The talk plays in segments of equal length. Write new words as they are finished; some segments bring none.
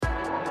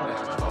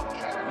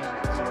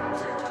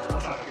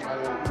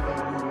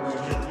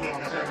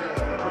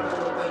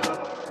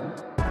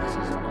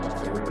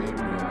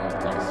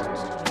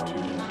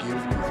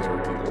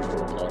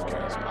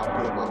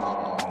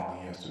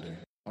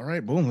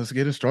Boom, let's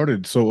get it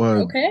started.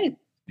 Okay.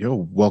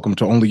 Welcome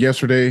to Only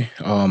Yesterday.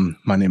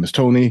 My name is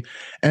Tony,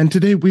 and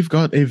today we've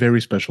got a very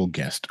special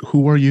guest.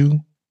 Who are you?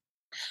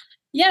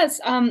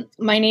 Yes,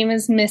 my name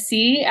is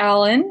Missy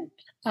Allen.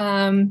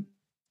 Um,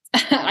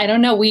 I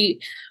don't know. We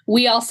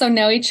also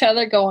know each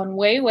other going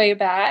way, way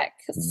back.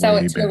 So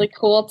Way it's really back.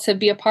 cool to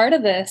be a part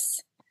of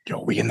this.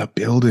 Yo, we in the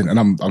building, and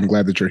I'm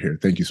glad that you're here.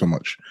 Thank you so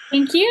much.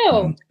 Thank you.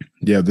 Um,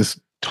 this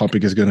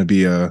topic is going to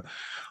be a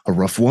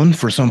rough one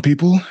for some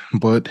people,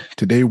 but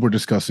today we're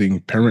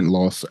discussing parent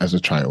loss as a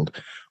child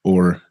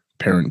or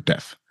parent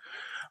death.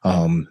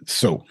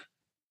 So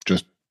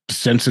just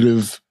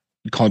sensitive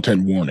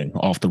content warning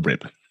off the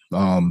rip.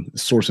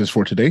 Sources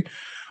for today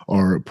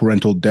are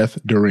parental death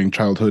during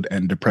childhood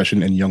and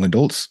depression in young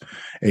adults,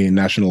 a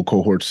national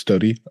cohort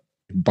study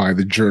by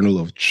the Journal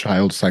of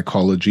Child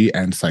Psychology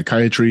and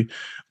Psychiatry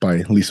by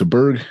Lisa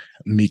Berg,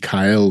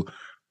 Mikhail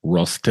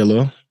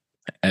Rostila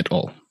et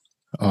al.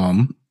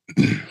 Um,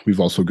 we've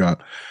also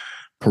got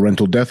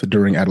parental death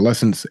during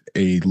adolescence,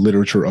 a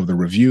literature of the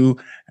review,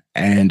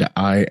 and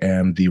I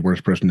am the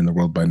worst person in the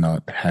world by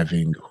not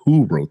having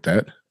who wrote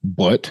that,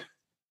 but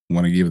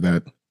want to give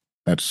that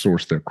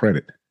source their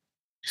credit.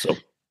 So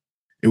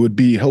it would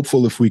be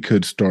helpful if we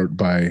could start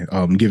by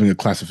giving a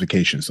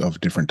classifications of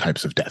different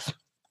types of death.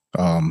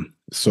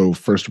 So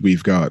first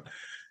we've got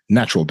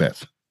natural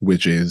death,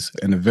 which is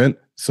an event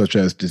such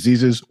as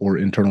diseases or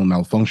internal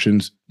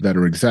malfunctions that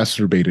are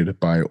exacerbated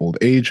by old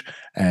age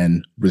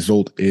and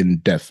result in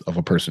death of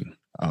a person.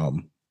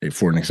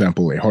 For an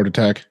example, a heart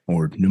attack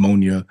or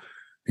pneumonia,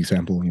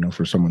 example,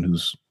 for someone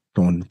who's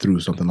going through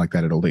something like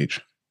that at old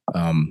age.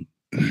 And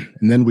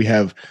then we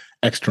have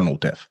external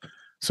death.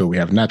 So we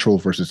have natural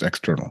versus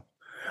external.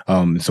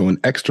 So an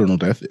external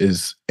death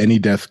is any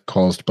death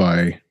caused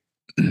by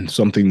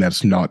something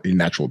that's not a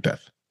natural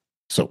death.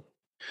 So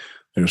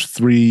there's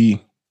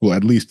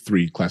at least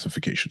three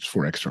classifications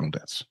for external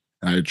deaths.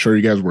 I'm sure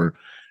you guys were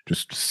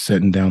just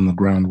setting down the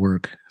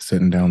groundwork,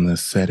 setting down the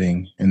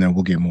setting, and then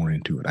we'll get more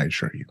into it, I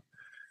assure you.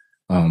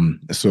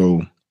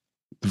 So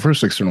the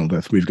first external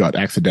death, we've got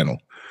accidental.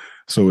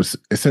 So it's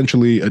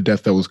essentially a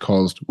death that was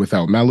caused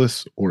without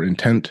malice or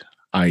intent,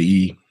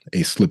 i.e.,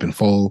 a slip and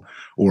fall,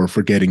 or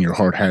forgetting your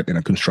hard hat in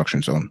a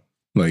construction zone,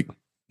 like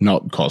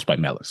not caused by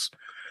malice.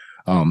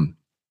 Then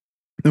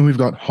we've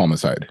got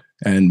homicide,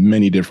 and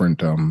many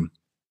different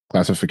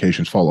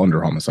classifications fall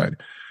under homicide,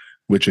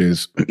 which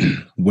is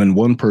when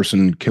one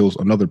person kills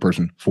another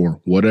person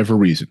for whatever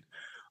reason.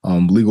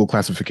 Legal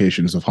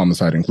classifications of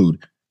homicide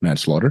include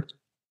manslaughter,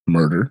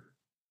 murder,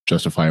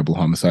 justifiable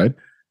homicide,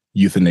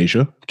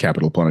 euthanasia,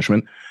 capital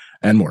punishment,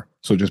 and more.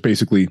 So just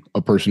basically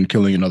a person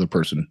killing another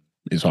person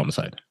is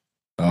homicide.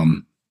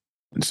 And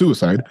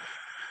suicide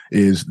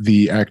is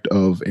the act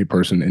of a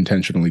person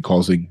intentionally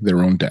causing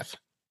their own death.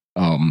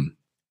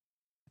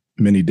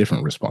 Many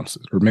different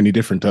responses or many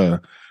different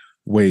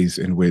ways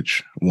in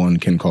which one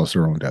can cause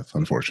their own death,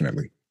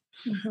 unfortunately.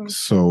 Mhm.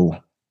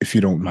 So if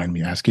you don't mind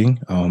me asking,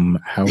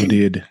 how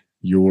did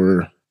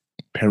your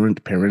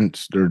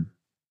parents or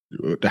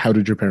how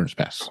did your parents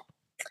pass?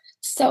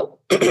 So,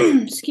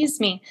 excuse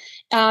me.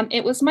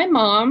 It was my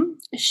mom.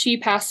 She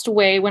passed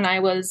away when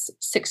I was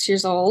 6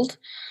 years old.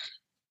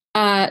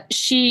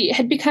 She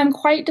had become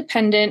quite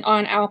dependent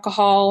on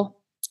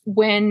alcohol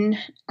when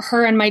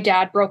her and my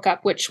dad broke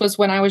up, which was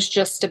when I was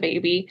just a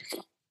baby.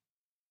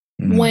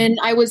 When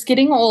I was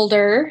getting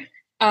older,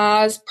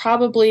 I was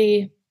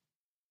probably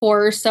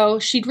 4 or so,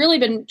 she'd really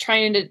been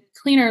trying to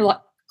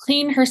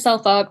clean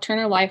herself up, turn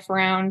her life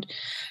around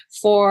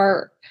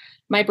for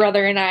my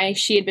brother and I.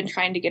 She had been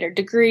trying to get her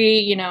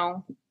degree,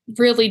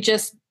 really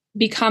just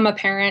become a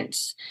parent.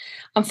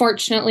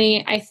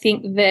 Unfortunately, I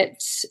think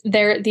that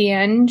there at the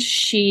end,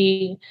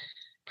 she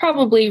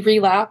probably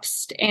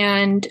relapsed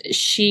and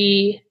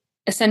she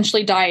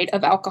essentially died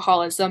of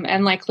alcoholism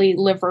and likely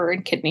liver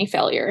and kidney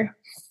failure.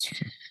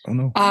 Oh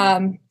no.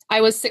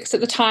 I was 6 at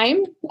the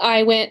time.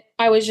 I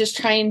was just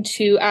trying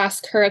to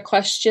ask her a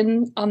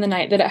question on the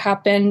night that it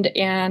happened,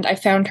 and I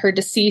found her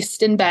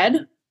deceased in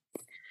bed.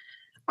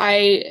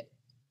 I,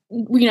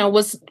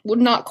 was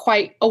not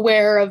quite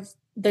aware of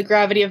the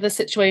gravity of the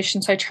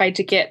situation, so I tried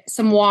to get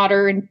some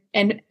water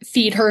and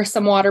feed her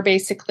some water,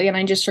 basically, and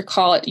I just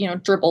recall it,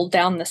 dribbled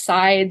down the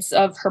sides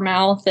of her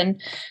mouth,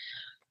 and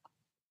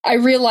I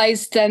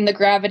realized then the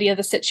gravity of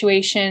the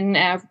situation.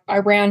 I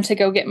ran to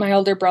go get my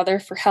older brother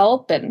for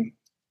help, and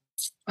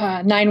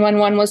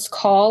 911 was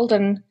called,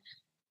 and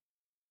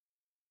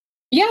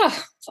yeah,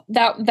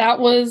 that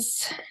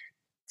was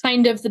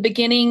kind of the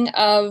beginning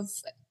of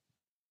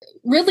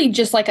really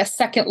just like a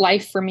second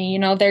life for me.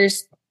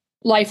 There's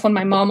life when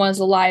my mom was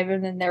alive,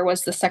 and then there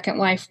was the second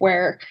life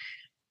where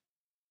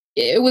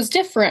it was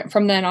different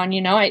from then on.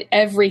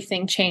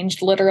 Everything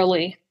changed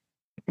literally.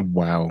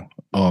 Wow.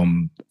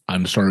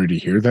 I'm sorry to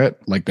hear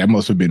that. Like that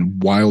must have been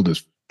wild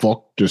as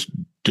fuck. Just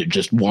to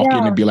just walk in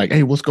Yeah. and be like,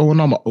 "Hey, what's going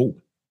on?" Oh,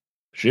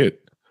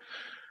 shit.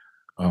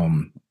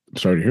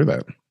 Sorry to hear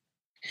that.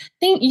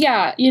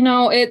 Yeah,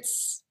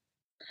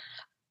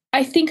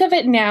 I think of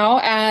it now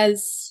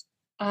as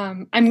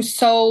I'm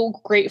so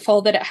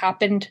grateful that it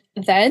happened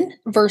then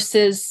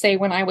versus, say,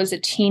 when I was a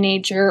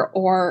teenager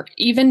or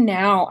even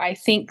now. I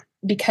think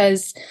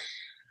because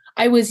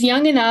I was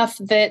young enough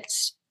that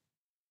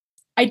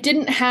I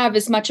didn't have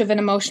as much of an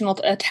emotional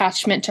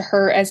attachment to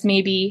her as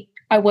maybe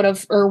I would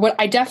have, or what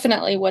I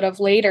definitely would have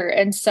later.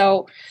 And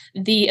so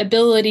the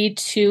ability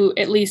to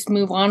at least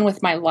move on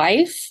with my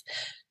life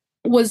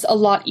was a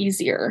lot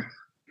easier.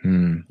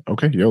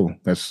 Okay, yo,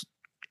 that's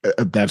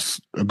a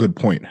good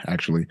point,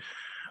 actually.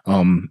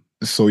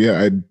 So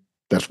yeah,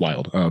 that's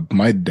wild.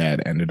 My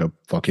dad ended up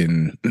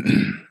fucking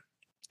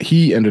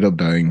he ended up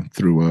dying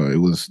through it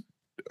was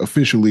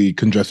officially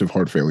congestive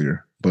heart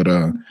failure. But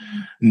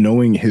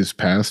knowing his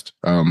past,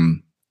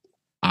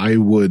 I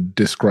would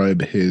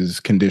describe his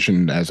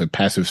condition as a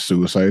passive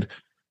suicide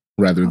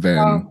rather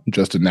than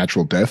just a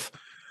natural death.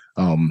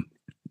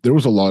 There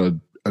was a lot of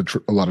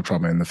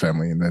trauma in the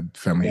family and that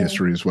family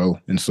history as well.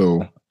 And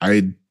so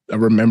I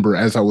remember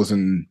as I was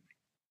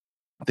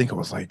I think I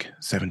was like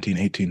 17,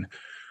 18,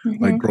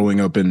 like growing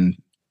up and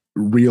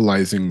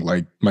realizing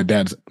like my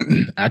dad's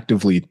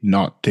actively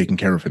not taking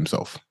care of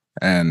himself.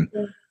 And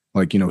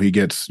like, he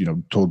gets,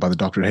 told by the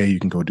doctor, hey, you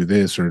can go do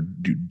this or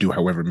do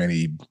however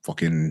many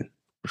fucking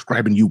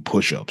prescribing you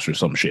push-ups or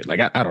some shit.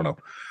 Like, I don't know.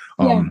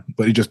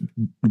 But he just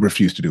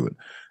refused to do it.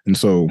 And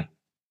so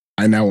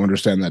I now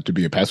understand that to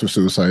be a passive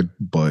suicide,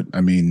 but I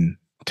mean,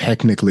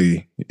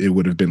 technically it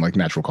would have been like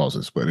natural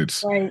causes, but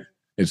it's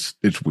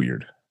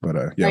weird.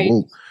 But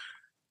we'll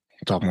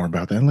talk more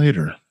about that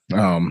later.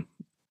 I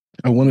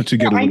wanted to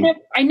get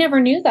I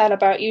never knew that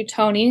about you,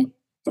 Tony.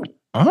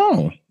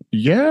 Oh,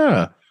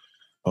 yeah.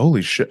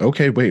 Holy shit.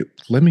 Okay, wait.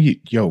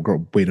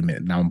 Girl, wait a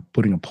minute. Now I'm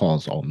putting a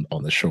pause on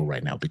the show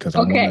right now because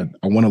I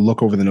want to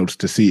look over the notes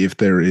to see if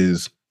there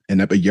is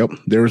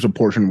there is a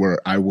portion where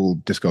I will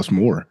discuss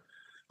more.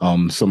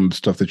 Some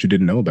stuff that you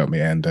didn't know about me,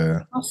 and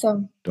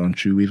awesome.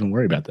 Don't you even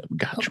worry about that.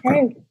 Gotcha.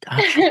 Okay.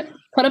 Gotcha.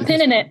 Put a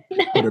pin in it.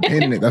 Put a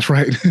pin in it. That's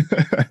right.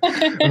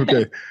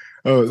 Okay.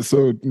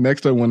 So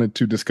next I wanted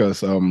to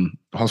discuss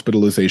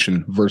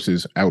hospitalization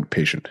versus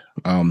outpatient.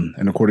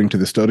 And according to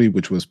the study,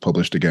 which was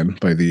published again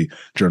by the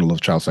Journal of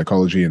Child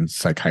Psychology and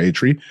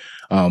Psychiatry,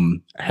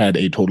 had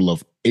a total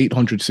of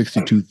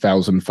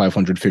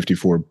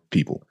 862,554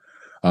 people.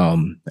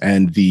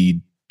 And the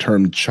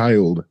term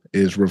child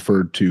is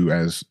referred to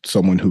as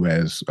someone who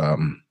has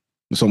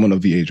someone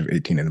of the age of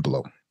 18 and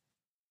below.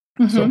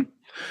 So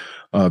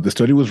the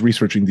study was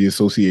researching the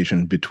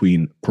association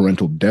between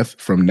parental death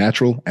from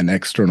natural and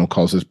external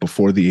causes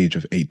before the age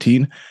of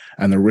 18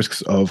 and the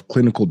risks of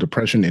clinical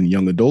depression in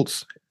young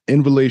adults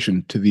in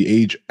relation to the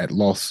age at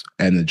loss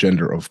and the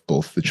gender of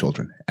both the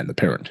children and the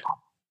parent.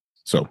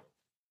 So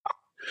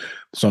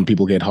some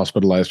people get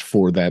hospitalized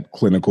for that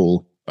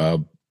clinical,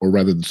 or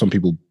rather some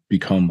people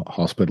become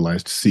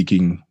hospitalized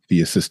seeking the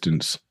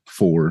assistance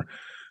for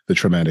the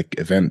traumatic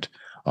event.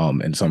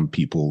 And some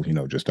people,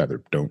 just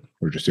either don't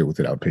or just deal with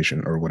it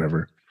outpatient or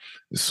whatever.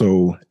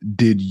 So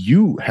did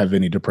you have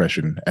any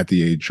depression at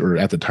the age or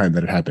at the time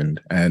that it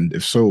happened? And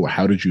if so,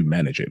 how did you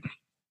manage it?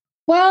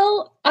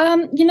 Well,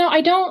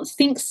 I don't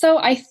think so.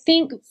 I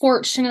think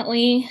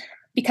fortunately,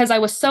 because I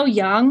was so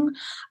young,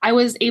 I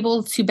was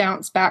able to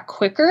bounce back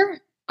quicker.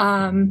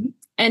 And,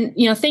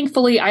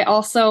 thankfully, I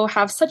also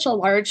have such a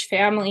large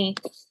family,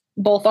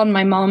 both on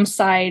my mom's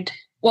side.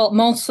 Well,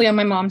 mostly on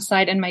my mom's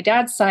side and my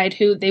dad's side,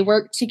 who they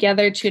worked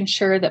together to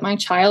ensure that my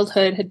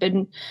childhood had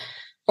been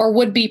or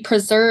would be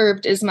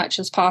preserved as much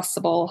as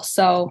possible.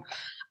 So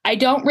I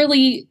don't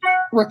really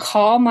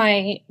recall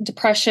my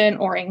depression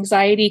or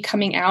anxiety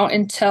coming out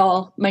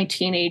until my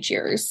teenage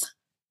years.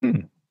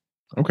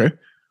 Okay.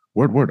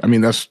 Word. I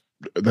mean, that's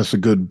a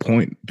good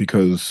point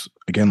because,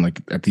 again, like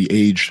at the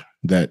age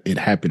that it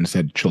happens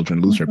that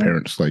children lose their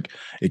parents, like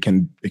it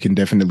can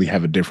definitely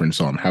have a difference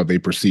on how they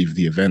perceive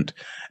the event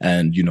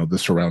and the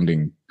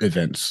surrounding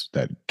events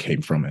that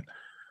came from it.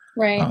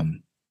 Right.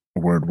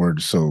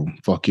 Word. So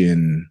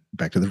fucking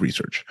back to the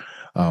research.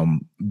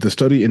 The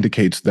study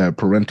indicates that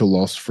parental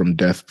loss from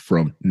death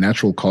from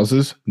natural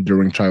causes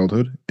during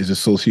childhood is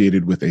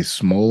associated with a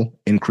small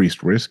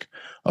increased risk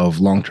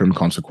of long-term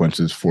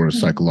consequences for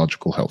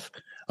psychological health,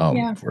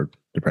 for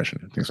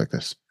depression, things like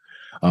this.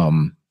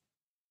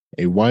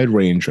 A wide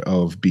range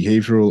of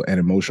behavioral and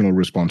emotional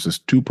responses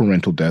to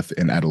parental death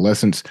in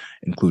adolescence,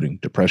 including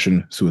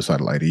depression,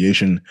 suicidal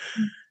ideation,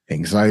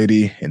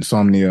 anxiety,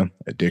 insomnia,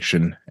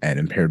 addiction, and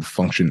impaired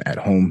function at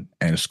home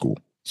and school.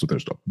 So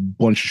there's a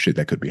bunch of shit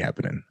that could be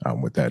happening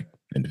with that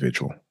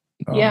individual.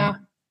 Yeah.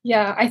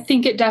 I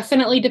think it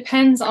definitely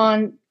depends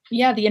on,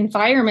 the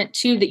environment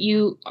too that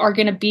you are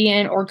going to be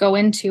in or go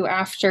into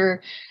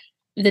after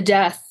the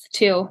death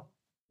too.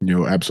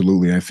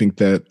 Absolutely. I think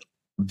that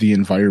the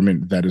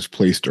environment that is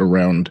placed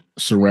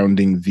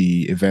surrounding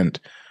the event,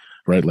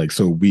 right? Like,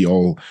 so we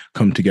all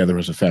come together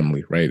as a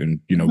family, right? And,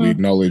 we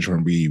acknowledge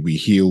when we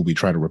heal, we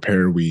try to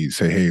repair, we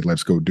say, hey,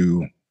 let's go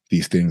do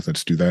these things.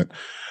 Let's do that.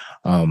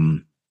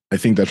 I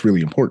think that's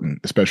really important,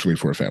 especially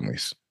for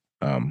families.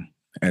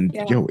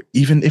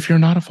 Even if you're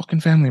not a fucking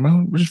family,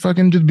 man,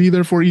 just be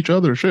there for each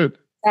other. Shit.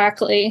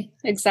 Exactly.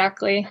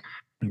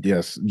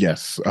 Yes,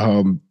 yes.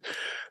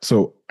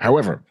 So,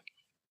 however,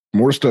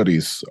 more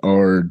studies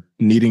are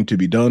needing to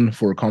be done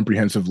for a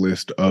comprehensive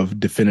list of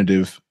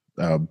definitive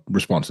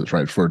responses,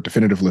 right? For a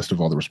definitive list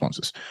of all the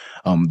responses.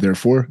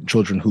 Therefore,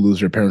 children who lose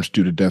their parents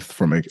due to death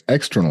from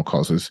external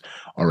causes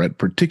are at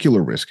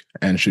particular risk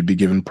and should be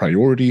given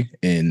priority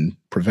in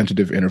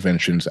preventative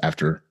interventions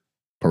after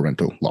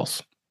parental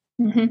loss.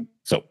 Mm-hmm.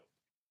 So,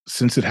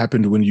 since it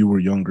happened when you were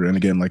younger, and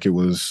again, like it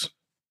was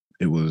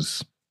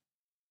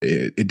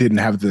it didn't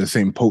have the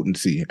same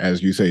potency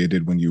as you say it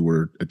did when you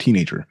were a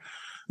teenager.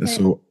 And Right.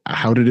 so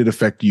how did it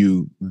affect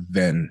you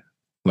then?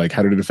 Like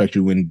how did it affect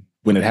you when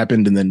it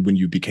happened and then when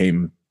you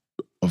became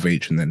of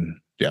age and then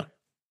yeah.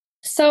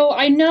 So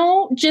I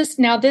know just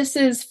now this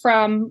is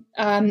from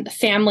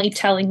family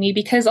telling me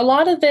because a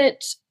lot of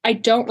it I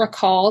don't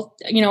recall.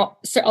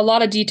 So a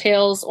lot of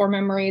details or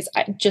memories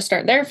just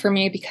aren't there for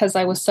me because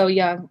I was so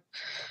young,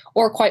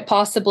 or quite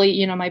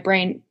possibly, my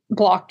brain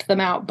blocked them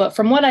out. But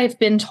from what I've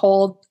been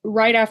told,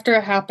 right after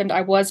it happened,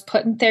 I was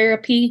put in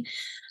therapy,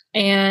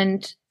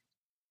 and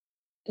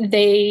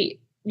they,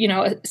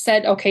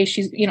 said, okay,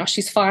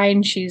 she's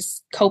fine,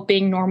 she's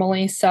coping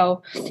normally.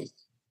 So,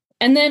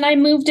 and then I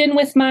moved in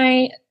with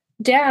my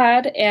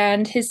dad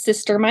and his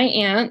sister, my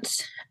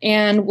aunt,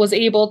 and was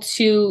able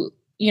to,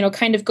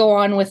 kind of go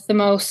on with the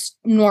most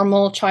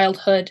normal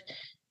childhood,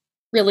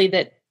 really,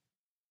 that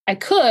I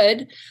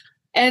could.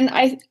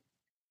 And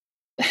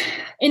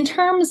in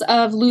terms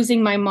of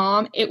losing my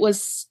mom, it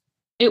was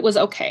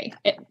okay.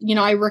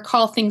 I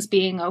recall things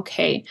being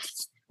okay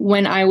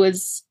when I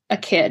was a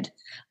kid,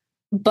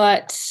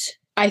 but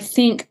I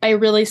think I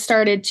really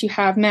started to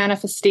have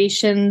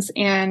manifestations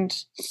and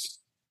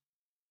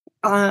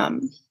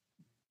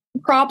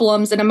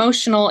problems and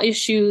emotional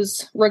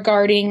issues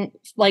regarding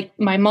like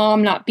my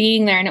mom not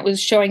being there, and it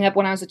was showing up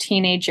when I was a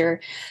teenager,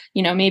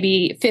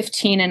 maybe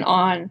 15 and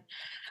on.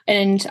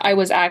 And I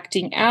was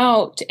acting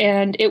out,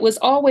 and it was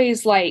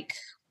always like,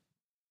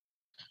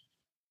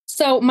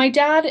 so my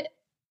dad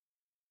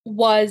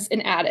was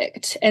an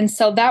addict. And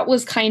so that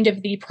was kind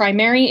of the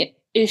primary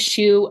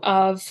issue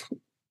of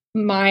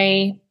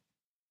my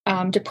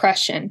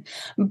depression.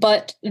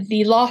 But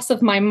the loss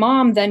of my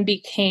mom then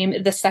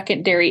became the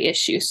secondary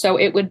issue. So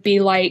it would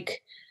be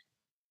like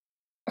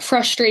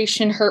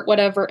frustration, hurt,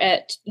 whatever,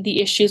 at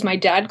the issues my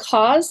dad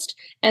caused.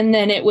 And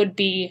then it would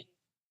be,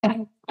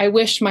 I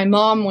wish my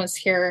mom was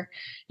here.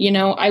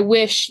 I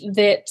wish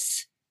that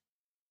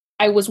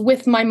I was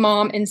with my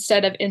mom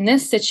instead of in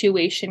this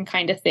situation,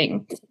 kind of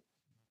thing.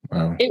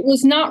 Wow. It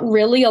was not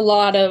really a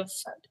lot of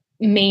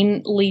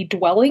mainly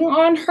dwelling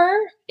on her.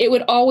 It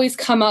would always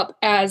come up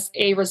as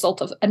a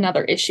result of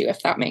another issue,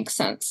 if that makes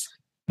sense.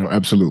 No,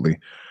 absolutely.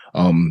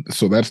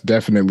 So that's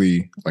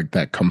definitely like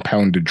that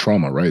compounded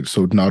trauma, right?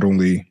 So not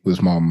only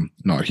was mom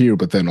not here,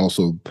 but then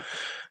also,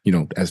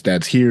 as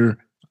dad's here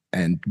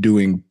and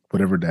doing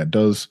whatever dad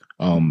does,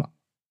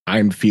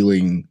 I'm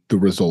feeling the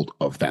result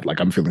of that. Like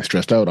I'm feeling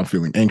stressed out, I'm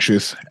feeling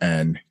anxious,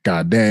 and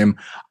goddamn,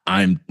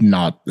 I'm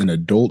not an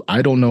adult.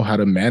 I don't know how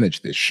to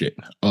manage this shit.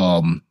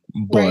 But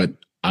Right.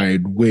 I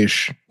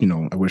wish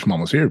mom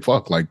was here.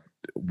 Fuck, like,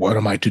 what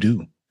am I to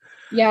do?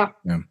 Yeah.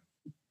 Yeah.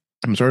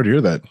 I'm sorry to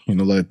hear that.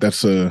 Like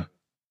that's a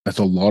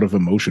lot of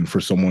emotion for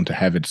someone to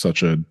have at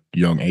such a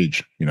young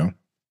age,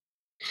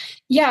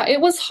 Yeah,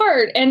 it was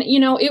hard. And,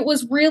 it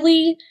was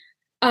really,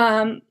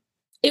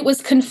 it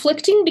was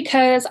conflicting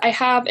because I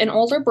have an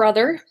older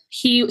brother.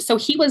 He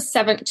was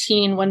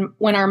 17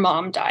 when our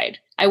mom died.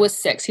 I was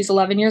 6. He's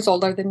 11 years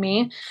older than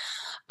me.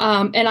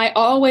 And I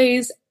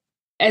always,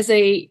 as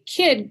a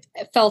kid,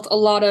 felt a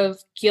lot of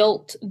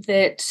guilt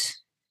that,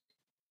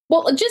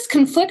 well, just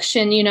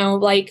confliction,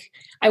 like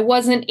I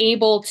wasn't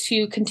able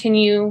to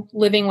continue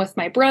living with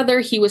my brother.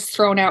 He was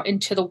thrown out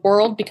into the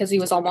world because he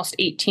was almost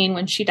 18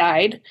 when she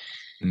died.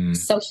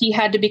 So he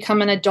had to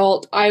become an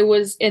adult. I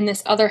was in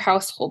this other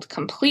household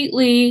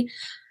completely.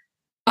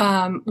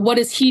 What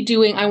is he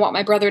doing? I want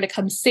my brother to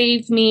come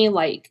save me.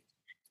 Like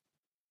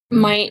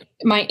my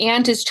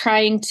aunt is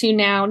trying to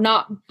now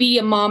not be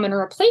a mom and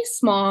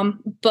replace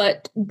mom,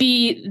 but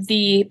be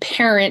the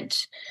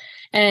parent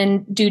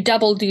and do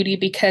double duty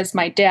because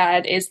my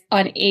dad is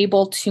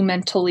unable to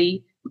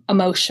mentally,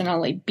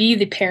 emotionally be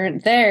the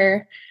parent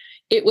there.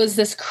 It was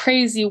this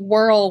crazy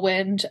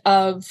whirlwind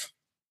of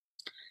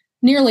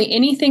nearly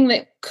anything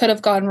that could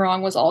have gone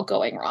wrong was all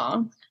going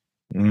wrong.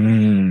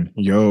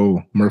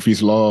 Yo,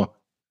 Murphy's Law.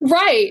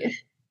 Right.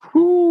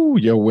 Whoo,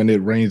 yo, when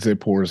it rains, it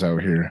pours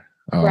out here.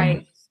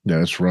 Right.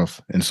 Yeah, it's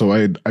rough. And so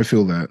I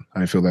feel that.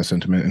 I feel that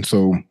sentiment. And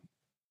so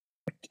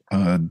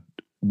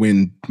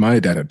when my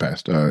dad had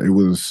passed, it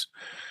was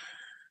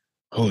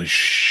holy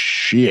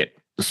shit.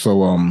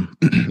 So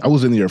I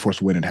was in the Air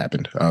Force when it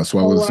happened. So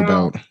I was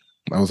wow.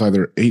 I was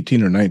either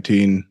 18 or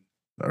 19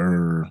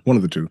 or one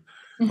of the two.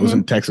 I was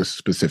in Texas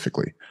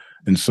specifically.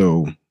 And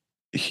so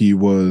he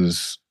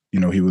was,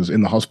 he was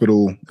in the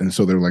hospital. And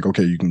so they were like,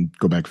 okay, you can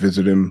go back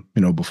visit him,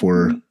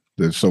 before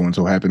the so and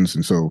so happens.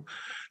 And so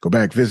go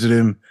back, visit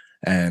him.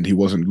 And he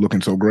wasn't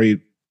looking so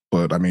great.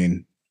 But I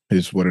mean,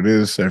 it's what it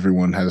is.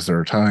 Everyone has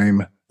their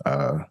time.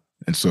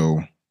 And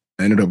so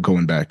I ended up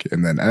going back,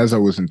 and then as I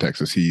was in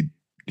Texas, he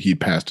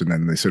passed, and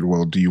then they said,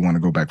 "Well, do you want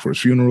to go back for his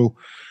funeral?"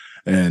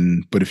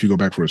 And but if you go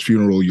back for his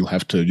funeral, you'll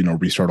have to,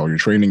 restart all your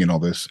training and all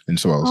this. And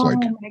so I was like,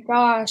 Oh my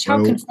gosh, how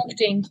well,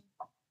 conflicting.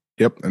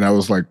 yep. And I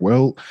was like,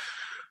 well,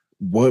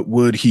 what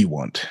would he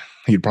want?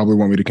 He'd probably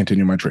want me to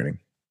continue my training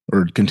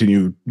or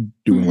continue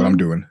doing what I'm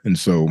doing. And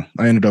so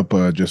I ended up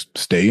just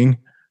staying.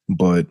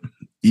 But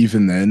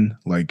even then,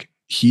 like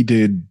he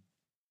did,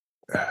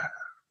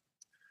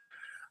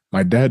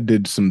 my dad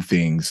did some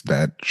things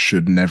that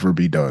should never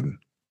be done.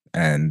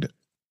 And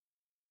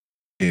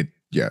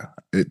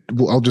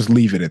well, I'll just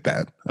leave it at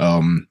that.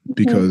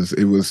 Because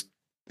it was,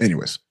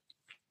 anyways,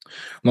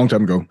 a long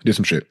time ago, did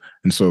some shit.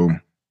 And so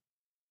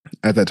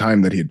at that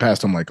time that he had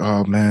passed, I'm like,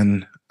 oh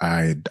man,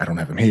 I don't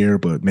have him here,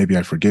 but maybe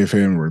I forgive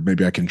him, or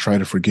maybe I can try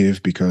to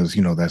forgive because,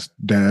 that's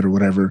dad or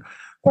whatever.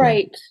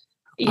 Right.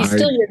 He's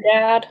still your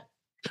dad.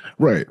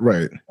 Right.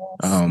 Yes,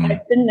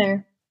 I've been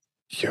there.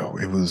 Yo,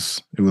 it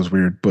was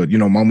weird, but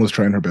mom was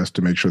trying her best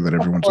to make sure that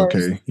everyone's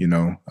okay,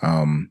 but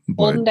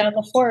holding down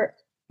the fort.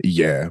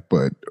 Yeah,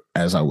 but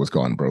as I was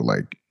gone, bro,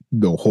 like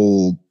the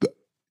whole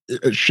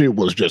shit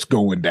was just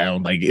going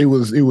down. Like it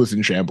was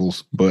in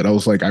shambles. But I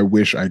was like, I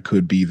wish I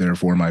could be there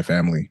for my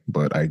family,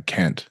 but I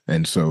can't.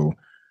 And so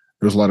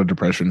there's a lot of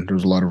depression,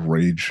 there's a lot of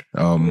rage,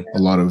 a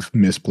lot of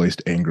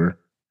misplaced anger.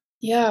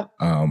 Yeah.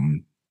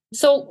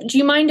 So do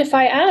you mind if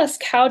I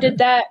ask, how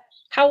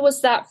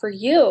was that for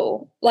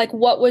you? Like,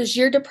 what was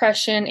your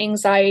depression,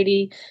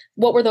 anxiety?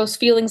 What were those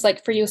feelings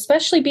like for you,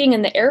 especially being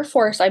in the Air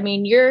Force? I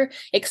mean, you're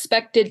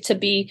expected to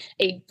be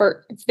a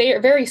very,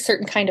 very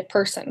certain kind of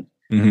person.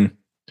 Mm-hmm.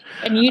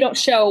 And you don't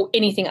show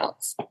anything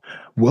else.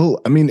 Well,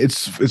 I mean,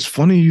 it's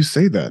funny you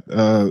say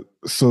that.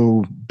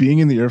 So being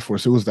in the Air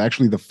Force, it was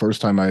actually the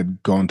first time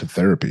I'd gone to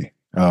therapy,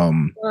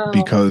 wow.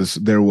 Because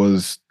there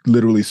was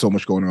literally so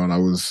much going on. I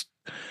was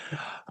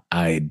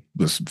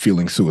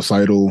feeling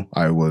suicidal.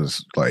 I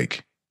was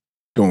like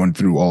going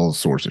through all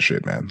sorts of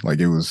shit, man. Like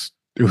it was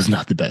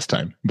not the best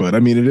time, but I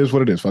mean, it is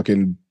what it is.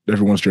 Fucking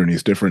everyone's journey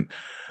is different.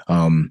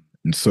 And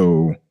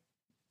so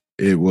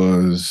it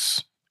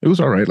was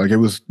all right. Like it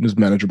was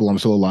manageable. I'm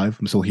still alive.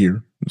 I'm still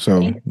here.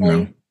 So,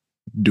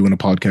 doing a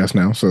podcast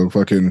now. So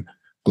fucking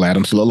glad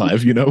I'm still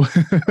alive,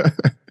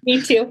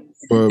 Me too.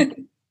 But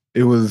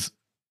it was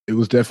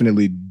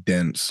definitely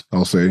dense,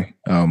 I'll say.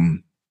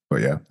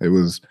 But yeah, it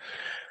was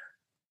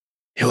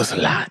a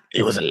lot.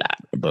 It was a lot.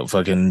 But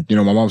fucking,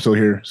 my mom's still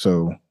here,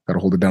 so gotta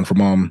hold it down for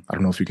mom. I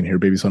don't know if you can hear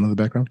baby son in the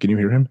background. Can you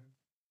hear him?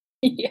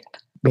 Yeah.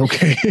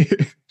 Okay.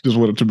 Just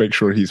wanted to make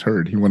sure he's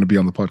heard. He wanted to be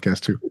on the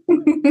podcast too.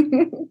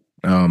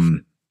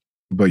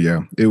 But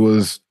yeah, it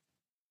was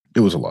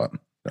a lot.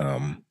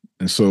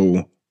 And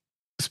so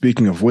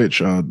speaking of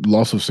which,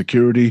 loss of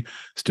security,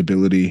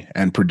 stability,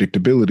 and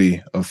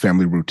predictability of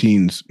family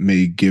routines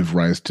may give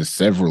rise to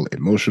several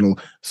emotional,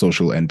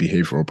 social, and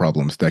behavioral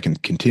problems that can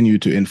continue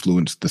to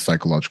influence the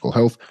psychological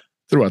health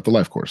throughout the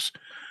life course.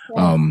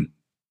 Yeah.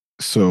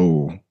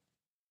 So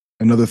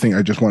another thing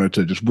I just wanted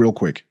to just real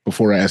quick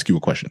before I ask you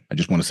a question, I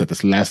just want to set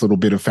this last little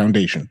bit of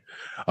foundation.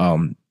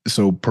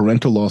 So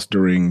parental loss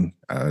during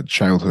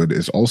childhood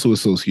is also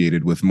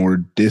associated with more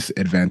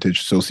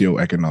disadvantaged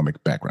socioeconomic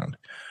background.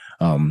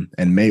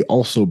 And may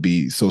also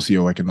be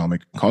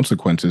socioeconomic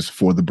consequences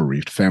for the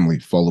bereaved family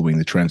following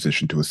the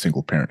transition to a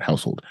single parent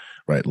household,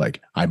 right?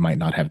 Like I might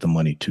not have the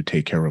money to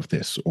take care of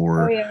this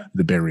or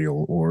the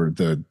burial or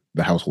the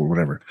household,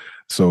 whatever.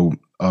 So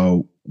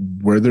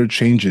were there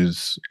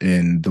changes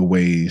in the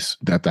ways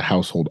that the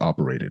household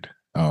operated,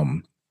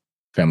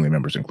 family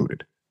members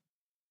included?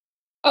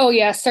 Oh,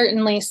 yeah,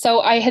 certainly. So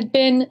I had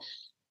been,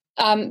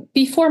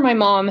 before my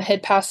mom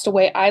had passed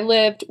away, I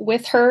lived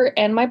with her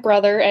and my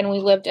brother, and we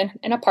lived in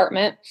an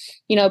apartment,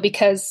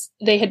 because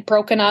they had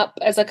broken up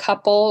as a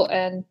couple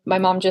and my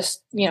mom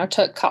just,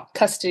 took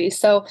custody.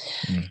 So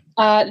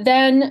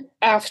then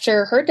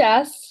after her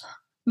death,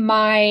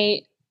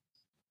 my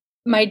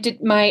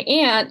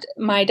aunt,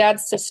 my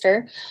dad's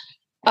sister,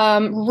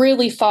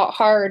 really fought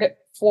hard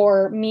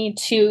for me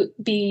to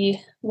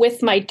be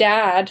with my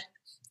dad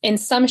in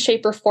some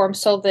shape or form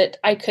so that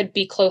I could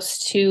be close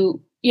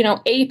to,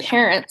 a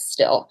parent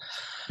still.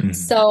 Mm-hmm.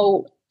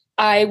 So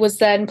I was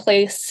then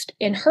placed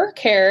in her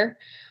care,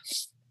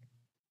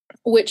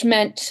 which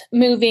meant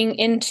moving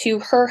into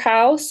her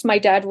house. My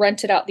dad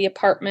rented out the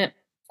apartment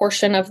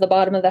portion of the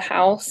bottom of the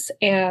house.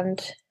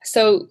 And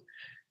so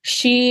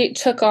she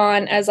took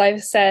on, as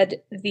I've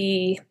said,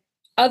 the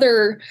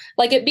other,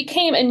 like it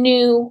became a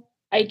new,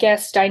 I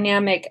guess,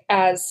 dynamic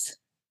as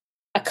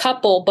a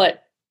couple,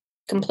 but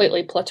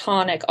completely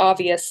platonic,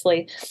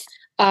 obviously.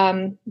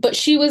 But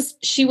she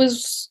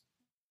was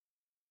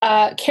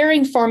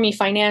caring for me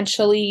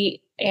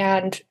financially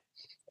and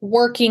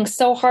working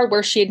so hard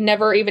where she had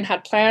never even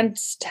had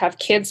plans to have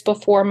kids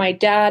before. My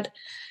dad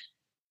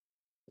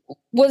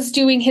was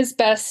doing his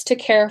best to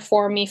care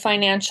for me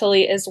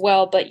financially as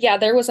well. But yeah,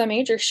 there was a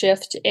major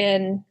shift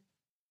in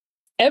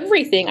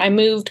everything. I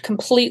moved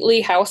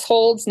completely,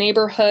 households,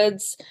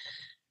 neighborhoods,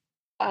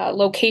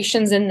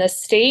 locations in the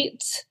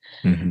state.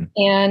 Mm-hmm.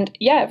 And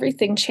yeah,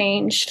 everything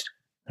changed.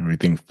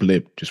 Everything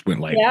flipped, just went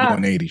like Yeah.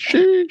 180.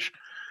 Sheesh.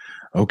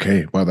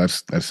 Okay, wow,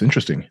 that's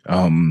interesting.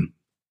 And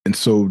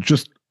so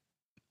just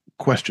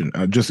question,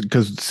 just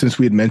because since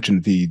we had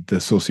mentioned the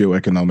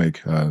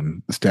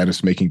socioeconomic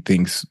status making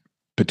things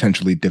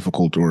potentially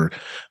difficult or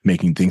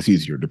making things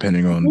easier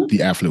depending on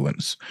the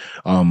affluence,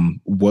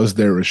 was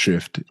there a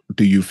shift?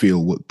 Do you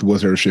feel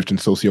was there a shift in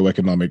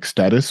socioeconomic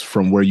status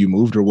from where you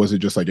moved, or was it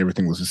just like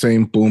everything was the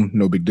same? Boom,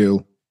 no big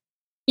deal.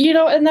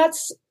 And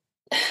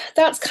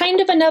that's kind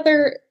of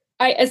another,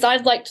 as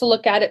I'd like to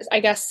look at it,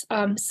 I guess,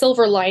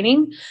 silver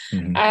lining.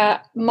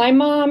 My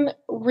mom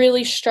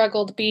really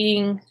struggled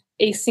being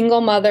a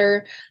single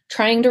mother,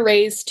 trying to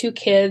raise two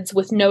kids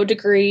with no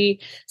degree.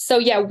 So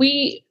yeah,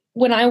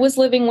 when I was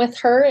living with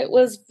her, it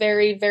was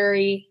very,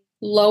 very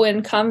low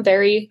income,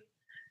 very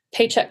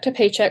paycheck to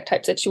paycheck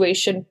type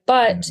situation.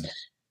 But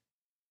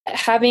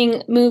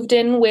having moved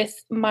in with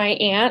my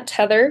aunt,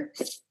 Heather,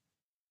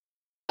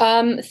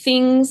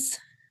 things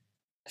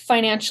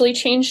financially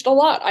changed a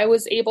lot. I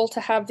was able to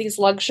have these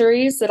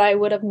luxuries that I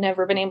would have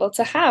never been able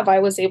to have. I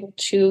was able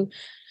to,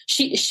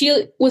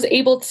 she was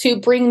able to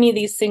bring me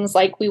these things,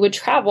 like we would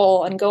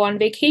travel and go on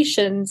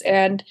vacations,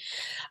 and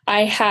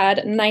I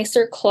had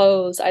nicer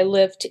clothes. I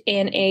lived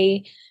in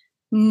a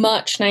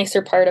much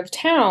nicer part of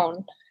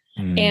town.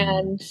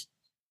 And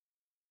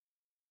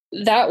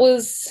that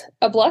was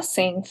a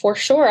blessing for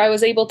sure. I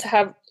was able to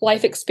have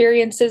life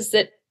experiences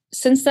that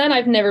since then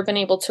I've never been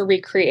able to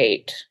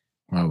recreate.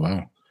 Oh,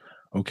 wow.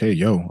 Okay,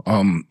 yo.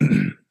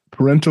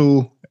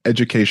 Parental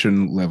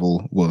education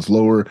level was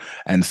lower,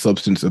 and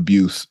substance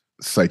abuse,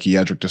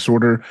 psychiatric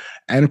disorder,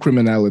 and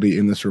criminality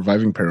in the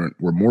surviving parent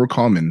were more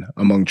common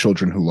among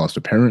children who lost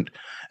a parent,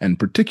 and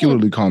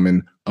particularly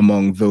common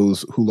among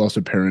those who lost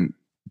a parent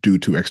due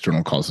to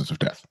external causes of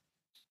death.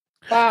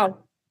 Wow.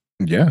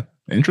 Yeah,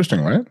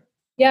 interesting, right?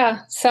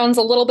 Yeah, sounds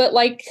a little bit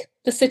like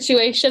the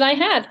situation I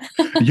had.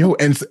 Yo,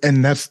 and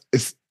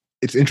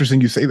it's interesting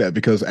you say that,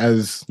 because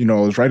as you know,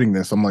 I was writing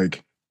this, I'm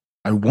like,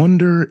 I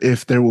wonder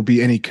if there will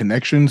be any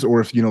connections, or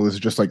if, this is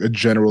just like a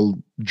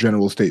general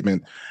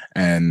statement.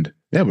 And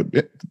yeah,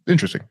 but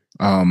interesting.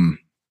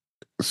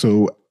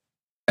 So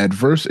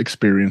adverse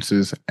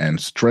experiences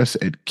and stress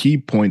at key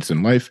points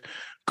in life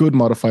could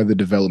modify the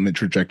development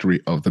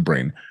trajectory of the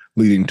brain,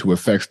 leading to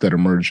effects that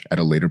emerge at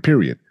a later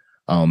period.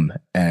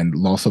 And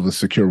loss of a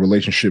secure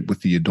relationship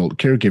with the adult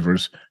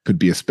caregivers could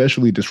be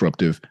especially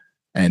disruptive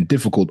and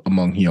difficult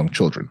among young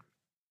children.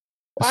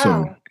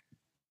 Wow.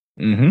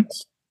 So,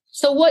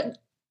 So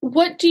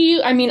what do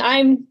you,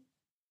 I'm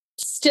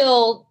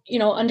still,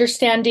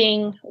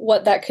 understanding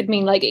what that could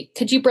mean. Like,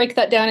 could you break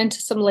that down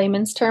into some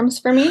layman's terms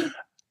for me?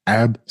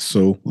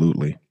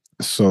 Absolutely.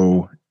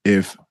 So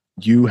if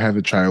you have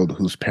a child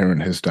whose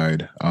parent has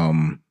died,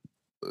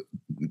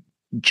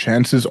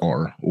 chances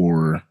are,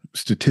 or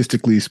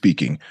statistically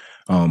speaking,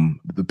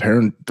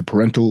 the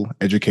parental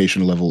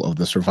education level of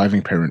the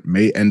surviving parent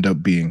may end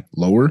up being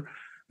lower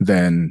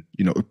than,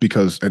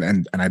 because,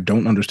 and I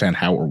don't understand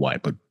how or why,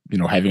 but,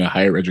 having a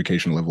higher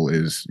education level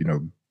is,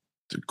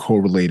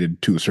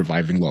 correlated to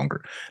surviving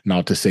longer.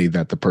 Not to say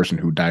that the person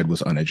who died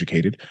was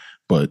uneducated,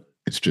 but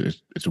it's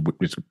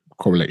a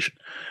correlation.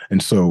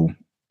 And so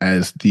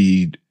as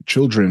the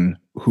children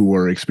who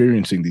are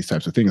experiencing these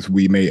types of things,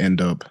 we may end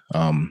up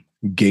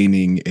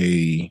gaining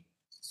an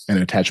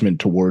attachment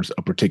towards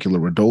a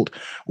particular adult,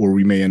 or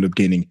we may end up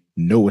gaining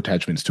no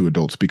attachments to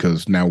adults,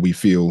 because now we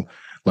feel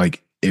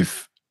like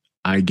if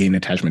I gain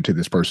attachment to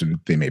this person,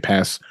 they may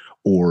pass,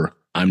 or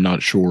I'm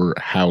not sure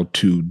how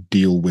to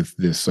deal with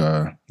this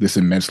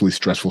immensely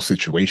stressful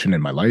situation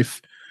in my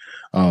life.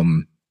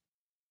 And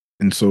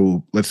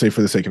so let's say,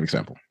 for the sake of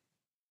example,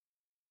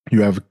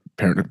 you have a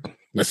parent,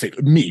 let's say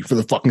me for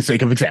the fucking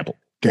sake of example.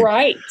 Okay?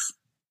 Right.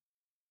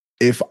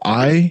 If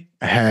I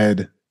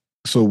had,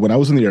 so when I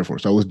was in the Air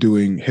Force, I was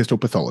doing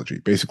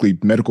histopathology, basically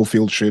medical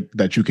field shit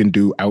that you can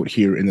do out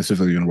here in the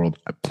civilian world.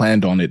 I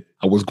planned on it.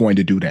 I was going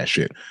to do that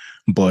shit.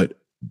 But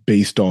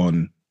based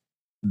on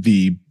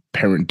the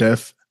parent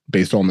death,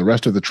 based on the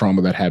rest of the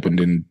trauma that happened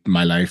in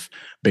my life,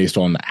 based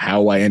on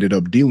how I ended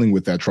up dealing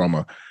with that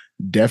trauma,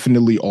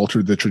 definitely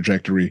altered the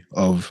trajectory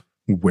of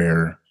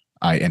where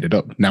I ended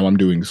up. Now I'm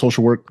doing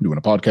social work, doing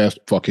a podcast,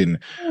 fucking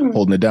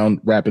holding it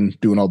down, rapping,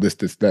 doing all this,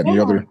 that, and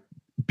the other,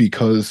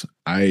 because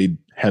I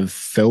have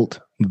felt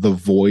the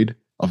void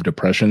of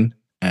depression,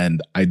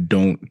 and I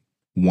don't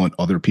want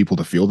other people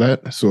to feel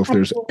that. So if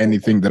there's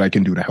anything that I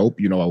can do to help,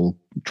 I will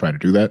try to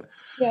do that.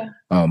 Yeah.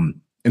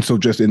 And so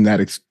just in that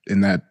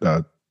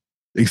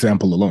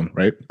example alone,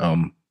 right?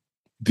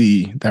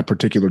 That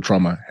particular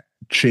trauma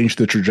changed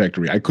the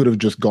trajectory. I could have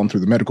just gone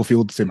through the medical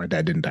field, say my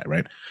dad didn't die,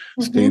 right?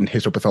 Stay in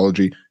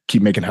histopathology,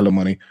 keep making hella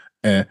money,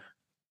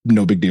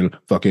 no big deal,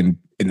 fucking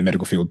in the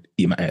medical field,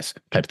 eat my ass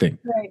type thing.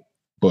 Right.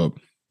 But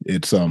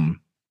it's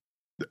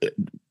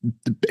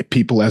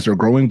people, as they're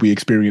growing, we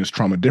experience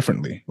trauma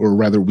differently, or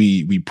rather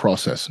we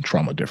process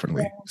trauma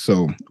differently. Yeah.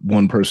 So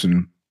one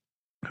person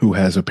who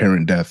has a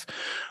parent death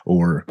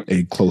or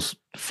a close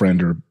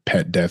friend or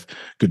pet death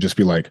could just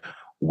be like,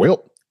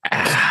 well,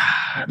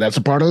 that's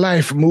a part of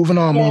life. Moving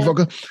on, Yeah.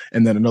 motherfucker.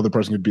 And then another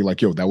person could be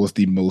like, yo, that was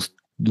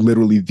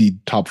literally the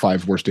top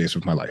 5 worst days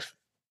of my life.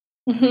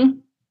 Mm-hmm.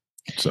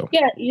 So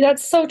yeah,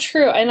 that's so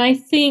true. And I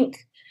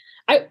think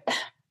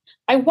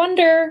I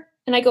wonder,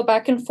 and I go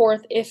back and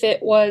forth if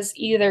it was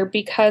either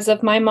because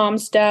of my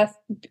mom's death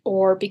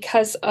or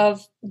because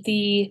of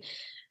the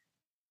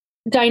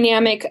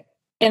dynamic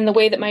and the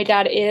way that my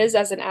dad is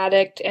as an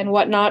addict and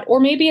whatnot, or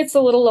maybe it's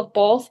a little of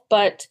both.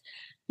 But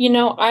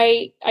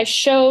I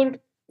showed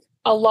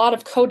a lot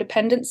of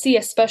codependency,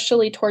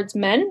 especially towards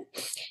men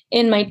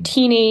in my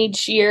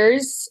teenage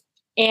years.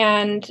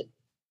 And,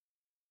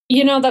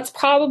 that's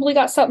probably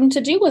got something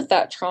to do with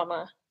that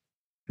trauma.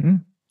 Yeah,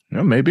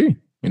 maybe,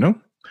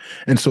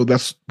 And so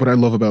that's what I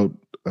love about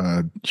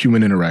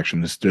human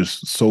interaction is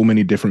there's so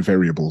many different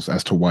variables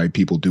as to why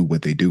people do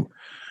what they do.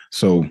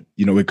 So,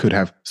 it could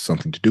have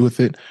something to do with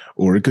it,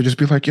 or it could just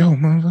be like, yo,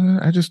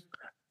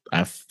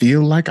 I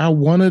feel like I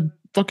want to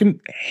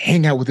fucking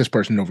hang out with this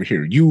person over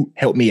here. You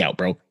help me out,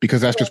 bro,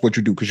 because that's just what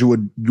you do. Because you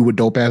a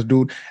dope ass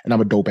dude, and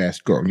I'm a dope ass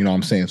girl. You know what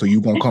I'm saying? So you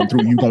gonna come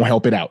through, you gonna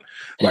help it out.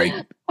 Like,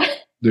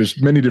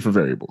 there's many different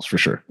variables for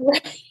sure.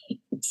 Right.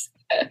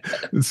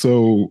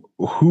 So,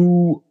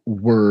 who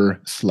were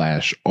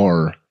 /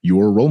 are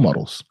your role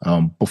models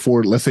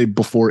let's say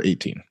before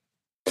 18?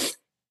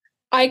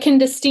 I can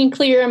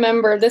distinctly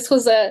remember this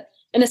was an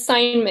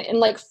assignment in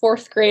like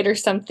 4th grade or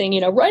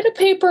something, write a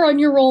paper on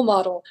your role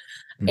model.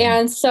 Mm-hmm.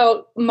 And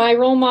so my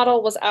role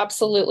model was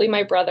absolutely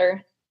my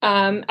brother.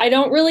 I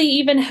don't really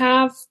even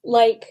have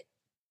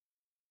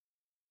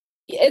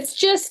it's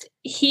just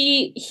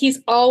he's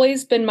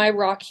always been my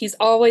rock. He's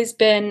always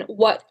been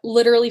what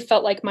literally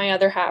felt like my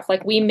other half.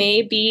 Like we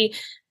may be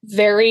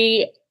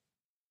very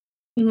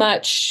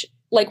much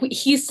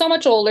he's so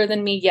much older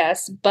than me,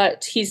 yes,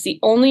 but he's the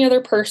only other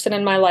person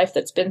in my life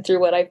that's been through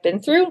what I've been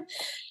through.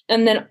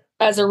 And then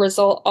as a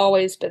result,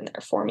 always been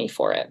there for me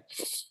for it.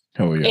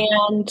 Oh, yeah.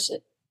 And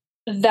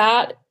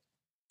that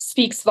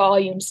speaks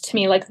volumes to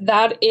me. Like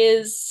that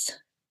is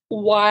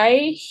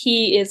why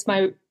he is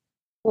my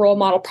role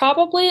model,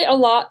 probably a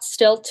lot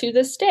still to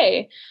this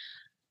day.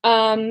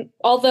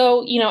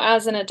 Although,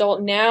 as an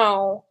adult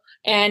now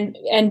and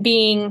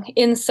being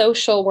in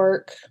social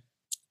work,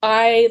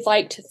 I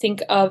like to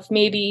think of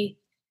maybe,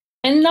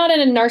 and not in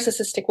a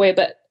narcissistic way,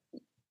 but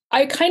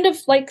I kind of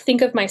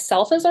think of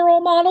myself as a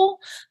role model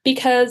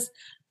because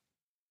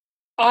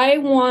I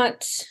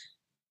want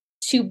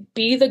to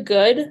be the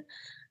good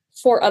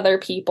for other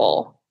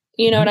people.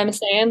 You know what I'm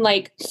saying?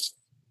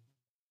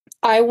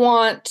 I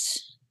want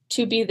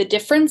to be the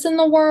difference in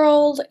the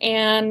world.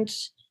 And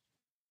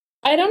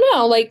I don't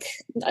know,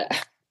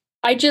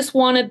 I just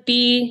want to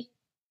be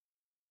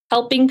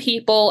helping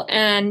people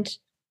and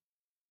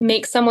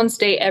make someone's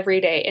day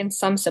every day in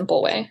some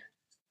simple way.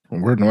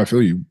 Word, no, I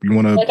feel you. You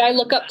want to I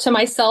look up to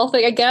myself,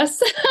 I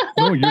guess.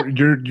 No,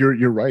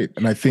 you're right,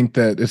 and I think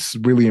that it's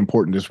really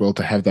important as well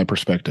to have that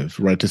perspective,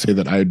 right? To say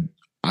that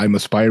I'm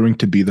aspiring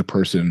to be the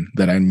person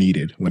that I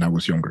needed when I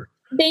was younger.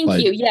 Thank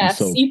you. Yes,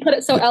 so, you put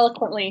it so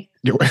eloquently.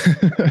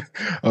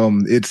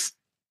 It's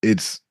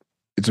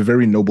a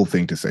very noble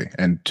thing to say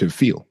and to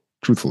feel,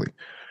 truthfully.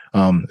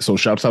 So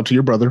shouts out to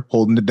your brother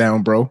holding it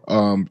down, bro.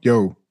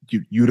 Yo.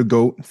 You the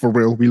GOAT for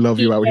real. We love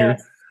you out here.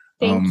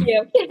 Thank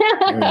you.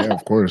 Yeah,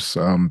 of course.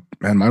 And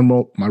my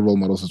role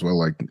models as well.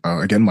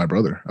 Again, my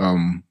brother,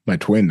 my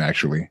twin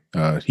actually.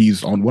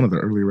 He's on one of the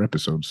earlier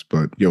episodes.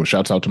 But yo,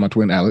 shouts out to my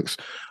twin Alex.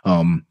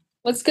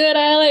 What's good,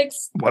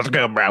 Alex? What's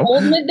good, bro?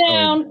 Holding it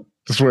down.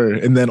 I swear.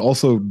 And then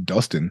also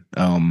Dustin.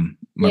 My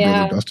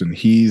brother Dustin.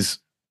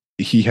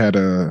 He had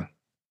a.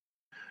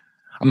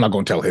 I'm not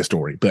going to tell his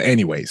story, but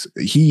anyways,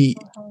 he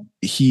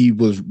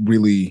was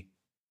really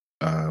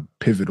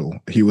pivotal.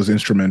 He was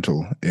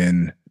instrumental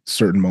in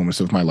certain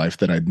moments of my life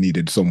that I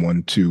needed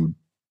someone to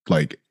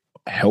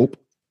help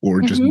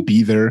or just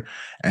be there.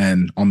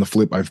 And on the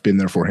flip, I've been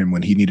there for him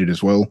when he needed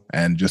as well.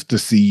 And just to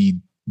see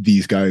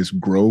these guys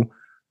grow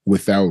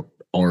without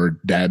our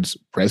dads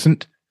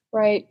present,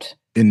 right,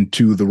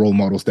 into the role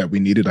models that we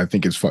needed, I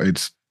think it's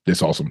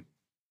awesome,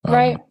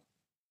 right,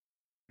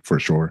 for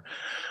sure.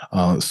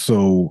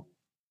 So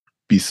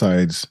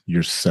besides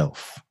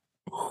yourself,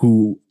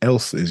 who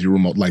else is your role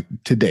model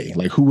today?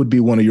 Who would be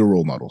one of your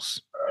role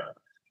models?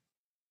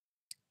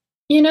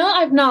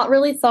 I've not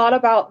really thought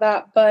about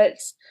that, but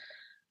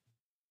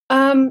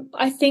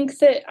I think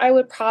that I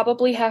would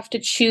probably have to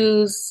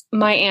choose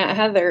my Aunt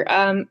Heather.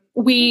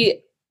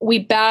 We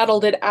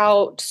battled it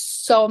out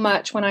so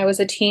much when I was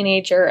a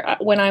teenager,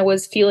 when I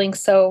was feeling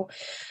so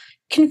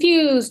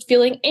confused,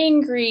 feeling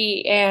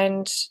angry,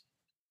 and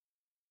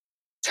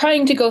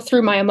trying to go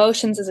through my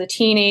emotions as a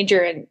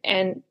teenager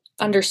and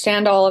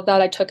understand all of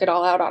that. I took it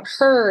all out on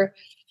her,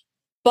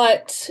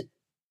 but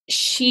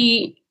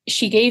she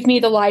gave me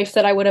the life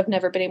that I would have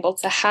never been able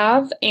to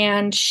have,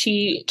 and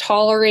she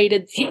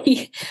tolerated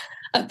the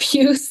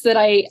abuse that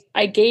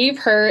I gave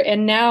her,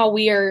 and now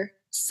we are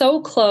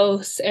so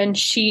close, and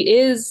she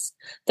is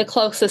the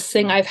closest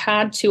thing I've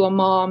had to a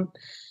mom,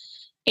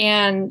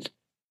 and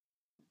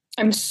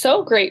I'm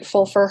so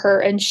grateful for her.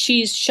 And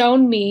she's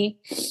shown me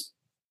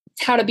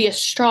how to be a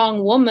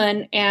strong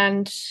woman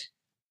and,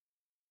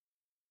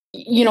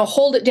 you know,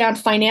 hold it down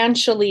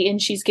financially.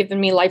 And she's given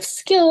me life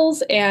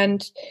skills,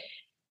 and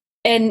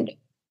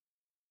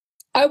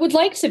I would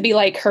like to be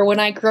like her when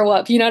I grow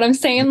up. You know what I'm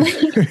saying?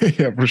 Like,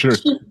 yeah, for sure.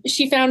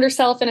 She found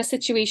herself in a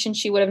situation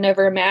she would have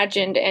never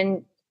imagined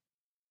and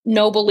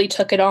nobly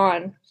took it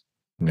on.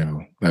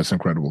 No, that's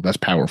incredible. That's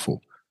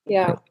powerful.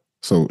 Yeah. Yo.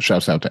 So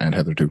shouts out to Aunt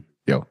Heather too.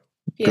 Yo,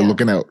 good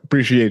looking out.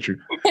 Appreciate you.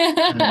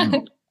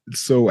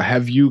 So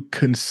have you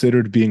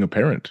considered being a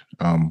parent?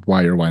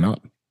 Why or why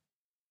not?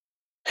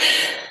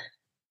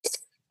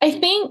 I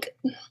think,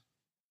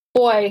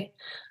 boy,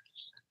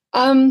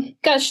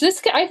 gosh,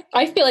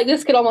 I feel like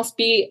this could almost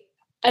be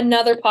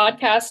another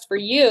podcast for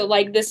you,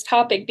 like this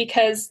topic,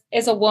 because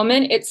as a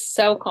woman, it's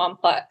so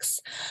complex.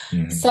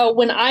 Mm-hmm. So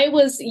when I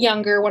was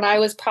younger, when I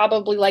was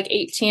probably like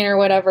 18 or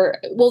whatever,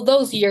 well,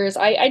 those years,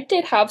 I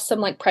did have some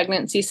like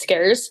pregnancy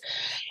scares.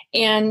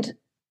 And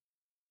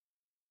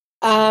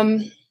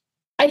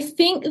I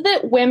think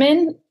that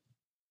women,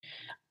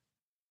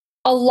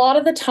 a lot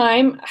of the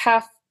time,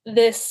 have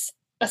this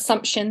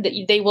assumption that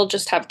they will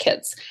just have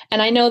kids.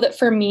 And I know that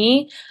for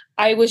me,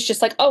 I was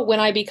just like, oh, when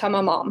I become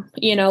a mom,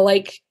 you know,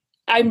 like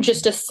I'm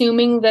just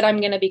assuming that I'm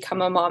going to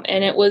become a mom.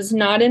 And it was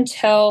not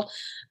until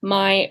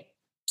my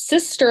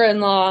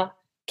sister-in-law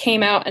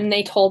came out and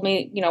they told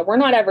me, you know, we're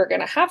not ever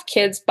going to have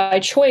kids by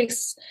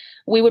choice.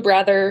 We would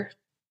rather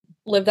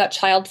live that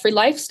child-free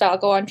lifestyle,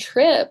 go on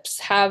trips,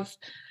 have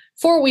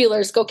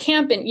four-wheelers, go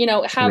camping, you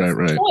know, have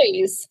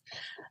toys,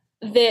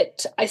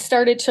 that I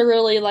started to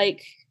really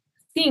like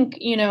think,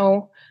 you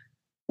know,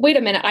 wait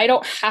a minute, I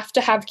don't have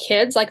to have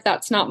kids. Like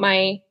that's not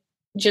my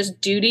just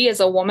duty as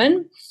a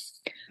woman.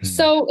 Mm-hmm.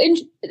 So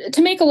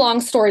to make a long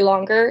story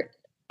longer,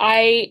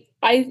 I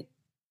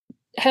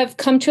have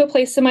come to a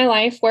place in my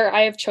life where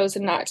I have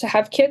chosen not to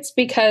have kids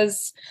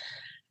because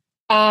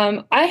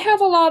I have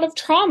a lot of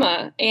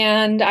trauma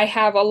and I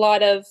have a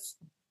lot of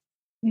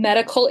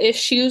medical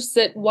issues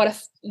that what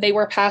if they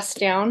were passed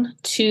down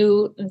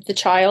to the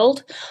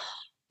child.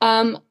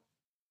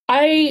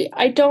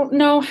 I don't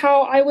know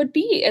how I would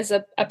be as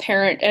a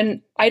parent,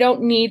 and I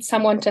don't need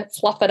someone to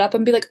fluff it up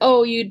and be like,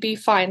 oh, you'd be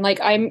fine. Like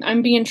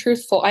I'm being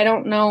truthful. I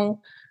don't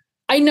know.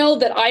 I know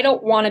that I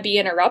don't want to be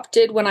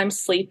interrupted when I'm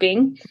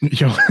sleeping.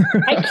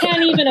 I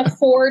can't even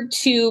afford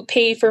to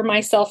pay for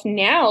myself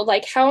now.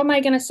 Like, how am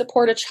I going to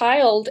support a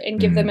child and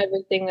give them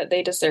everything that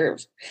they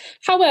deserve?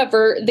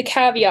 However, the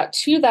caveat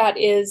to that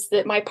is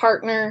that my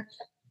partner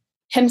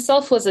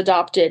himself was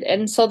adopted.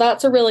 And so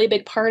that's a really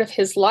big part of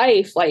his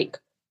life. Like,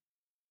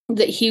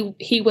 that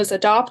he was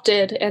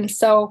adopted. And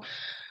so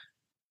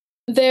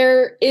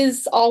there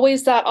is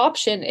always that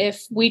option.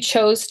 If we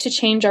chose to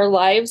change our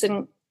lives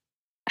and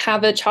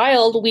have a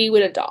child, we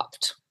would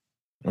adopt.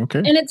 Okay.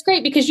 And it's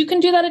great because you can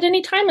do that at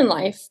any time in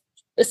life,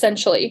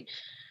 essentially.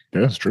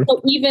 Yeah, that's true.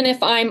 So even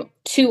if I'm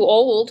too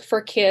old for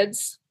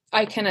kids,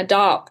 I can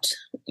adopt,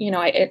 you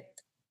know,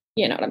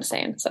 you know what I'm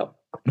saying? So.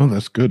 No,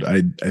 that's good.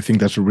 I think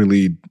that's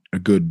a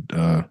good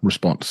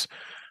response.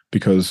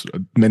 Because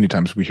many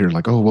times we hear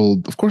like, oh,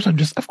 well, of course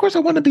I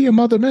want to be a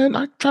mother, man.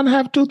 I'm trying to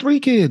have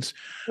 2-3 kids.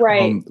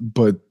 Right.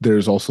 But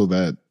there's also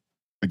that,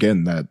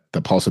 again, that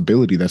the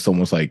possibility that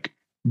someone's like,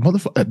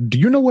 motherfucker, do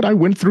you know what I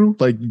went through?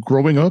 Like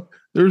growing up,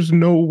 there's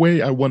no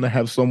way I want to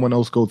have someone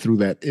else go through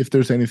that if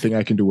there's anything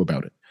I can do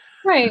about it.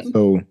 Right. And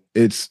so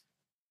it's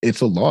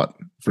a lot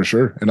for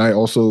sure. And I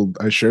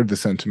shared the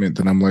sentiment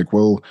that I'm like,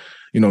 well,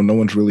 you know, no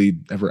one's really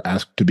ever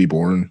asked to be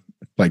born.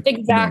 Like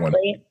exactly. No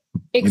one.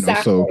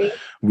 Exactly. You know, so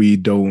we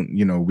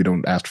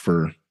don't ask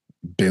for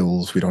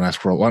bills. We don't ask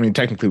for, well, I mean,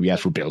 technically we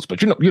ask for bills,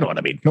 but you know what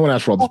I mean? No one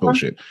asks for all this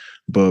bullshit.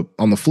 But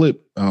on the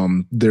flip,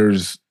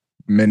 there's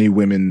many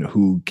women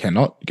who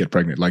cannot get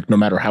pregnant, like no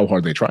matter how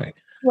hard they try.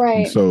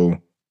 Right. And so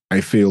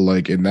I feel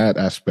like in that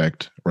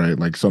aspect, right?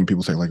 Like some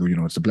people say like, well, you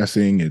know, it's a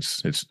blessing.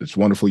 It's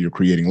wonderful. You're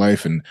creating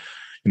life. And,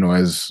 you know,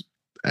 as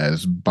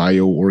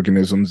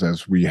bioorganisms,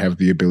 as we have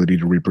the ability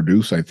to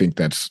reproduce, I think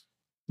that's,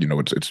 you know,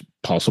 it's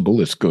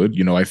possible. It's good.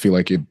 You know, I feel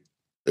like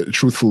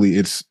truthfully,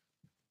 it's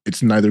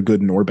neither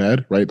good nor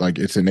bad, right? Like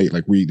it's innate.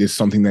 Like it's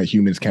something that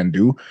humans can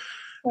do.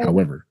 Right.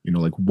 However, you know,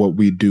 like what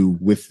we do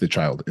with the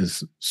child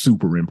is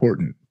super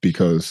important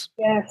because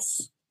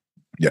it's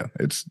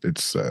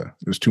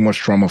there's too much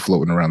trauma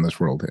floating around this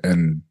world.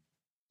 And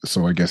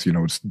so I guess, you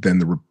know, it's then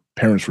the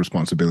parents'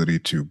 responsibility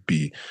to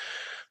be,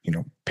 you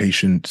know,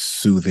 patient,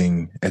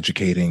 soothing,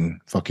 educating,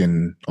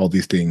 fucking all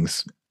these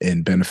things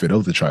in benefit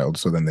of the child.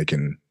 So then they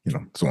can, you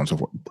know, so on and so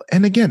forth.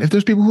 And again, if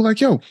there's people who are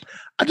like, yo,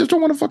 I just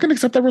don't want to fucking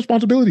accept that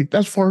responsibility.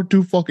 That's far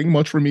too fucking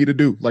much for me to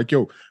do. Like,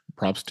 yo,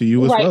 props to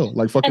you as well.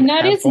 Like fucking and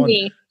that is fun.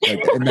 Me. Like,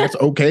 and that's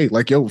okay.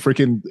 Like, yo,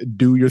 freaking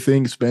do your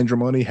thing, spend your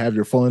money, have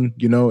your fun,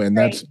 you know, and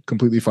that's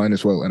completely fine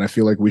as well. And I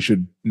feel like we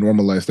should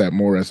normalize that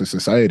more as a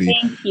society.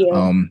 Thank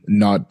you.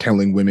 Not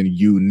telling women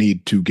you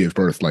need to give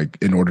birth, like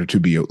in order to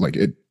be like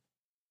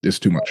it's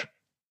too much.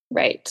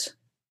 Right.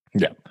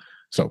 Yeah.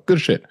 So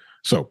good shit.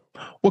 So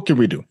what can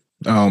we do?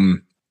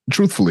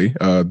 Truthfully,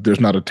 there's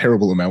not a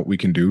terrible amount we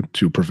can do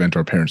to prevent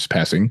our parents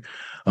passing.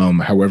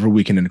 However,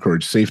 we can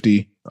encourage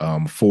safety,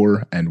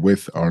 for and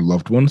with our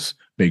loved ones,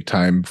 make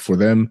time for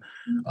them,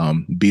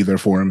 be there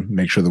for them,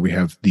 make sure that we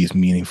have these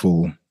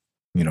meaningful,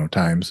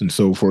 times. And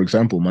so, for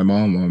example, my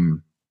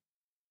mom,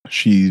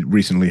 she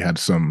recently had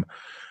some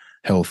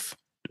health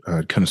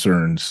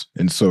concerns.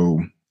 And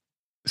so,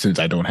 since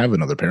I don't have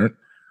another parent,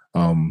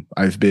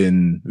 I've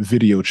been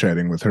video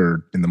chatting with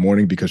her in the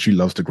morning because she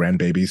loves the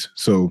grandbabies.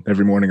 So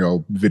every morning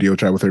I'll video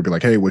chat with her, be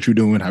like, "Hey, what you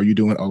doing? How you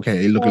doing? Okay,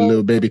 hey, look at a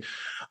little baby."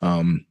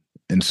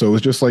 And so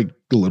it's just like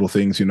the little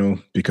things,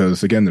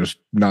 because again, there's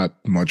not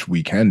much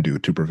we can do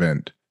to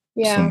prevent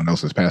someone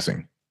else's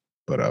passing,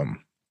 but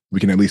we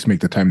can at least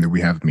make the time that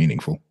we have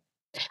meaningful.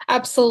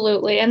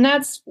 Absolutely, and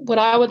that's what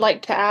I would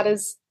like to add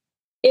is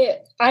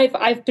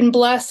I've been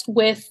blessed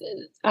with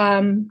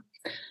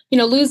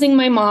losing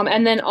my mom,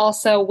 and then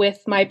also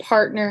with my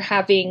partner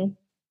having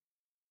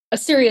a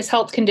serious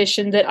health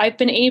condition, that I've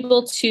been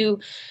able to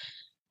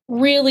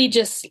really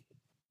just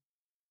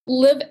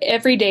live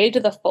every day to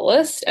the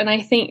fullest. And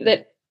I think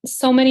that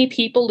so many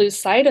people lose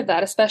sight of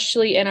that,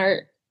 especially in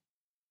our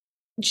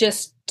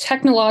just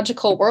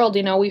technological world.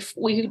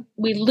 We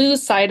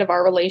lose sight of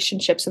our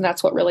relationships, and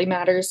that's what really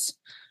matters.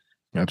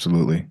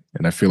 Absolutely.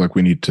 And I feel like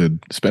we need to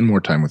spend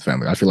more time with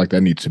family. I feel like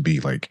that needs to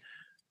be like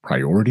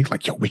priority.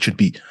 Like, we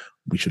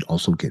should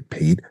also get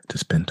paid to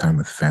spend time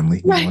with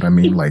family. You know what I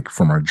mean? Like,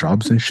 from our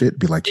jobs and shit,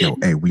 be like, yo,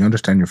 hey, we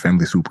understand your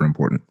family is super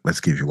important. Let's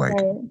give you like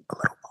a little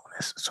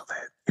bonus so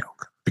that,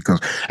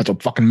 because as a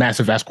fucking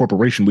massive ass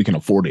corporation, we can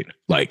afford it.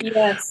 Like,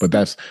 yes. But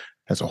that's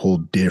a whole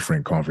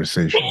different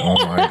conversation.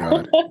 Oh my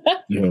God.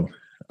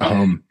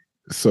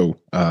 So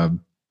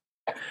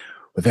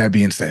with that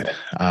being said,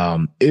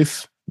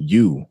 if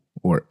you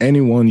or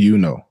anyone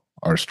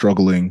are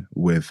struggling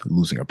with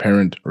losing a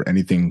parent or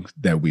anything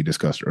that we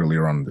discussed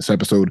earlier on in this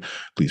episode,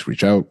 please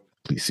reach out.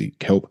 Please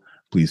seek help.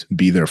 Please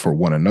be there for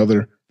one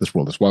another. This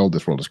world is wild.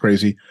 This world is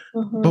crazy.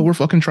 But we're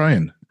fucking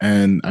trying.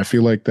 And I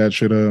feel like that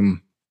should,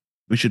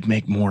 we should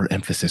make more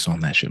emphasis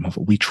on that shit.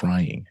 We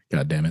trying.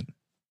 God damn it.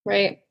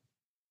 Right.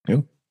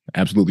 Yo,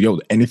 absolutely. Yo,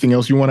 anything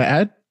else you want to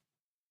add?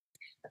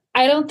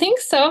 I don't think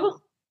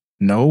so.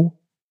 No?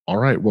 All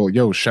right.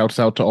 Well, shouts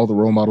out to all the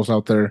role models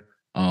out there.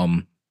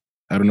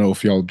 I don't know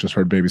if y'all just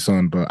heard Baby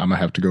Son, but I'm going to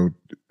have to go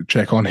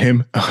check on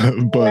him.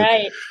 But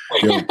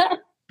thank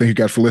you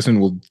guys for listening.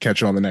 We'll catch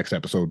you on the next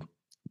episode.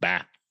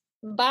 Bye.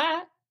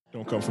 Bye.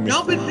 Don't come for me.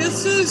 No, but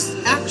this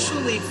is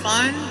actually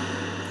fun.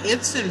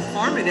 It's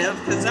informative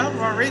because I've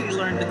already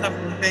learned a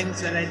couple of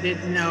things that I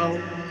didn't know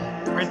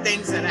or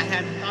things that I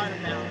hadn't thought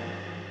about.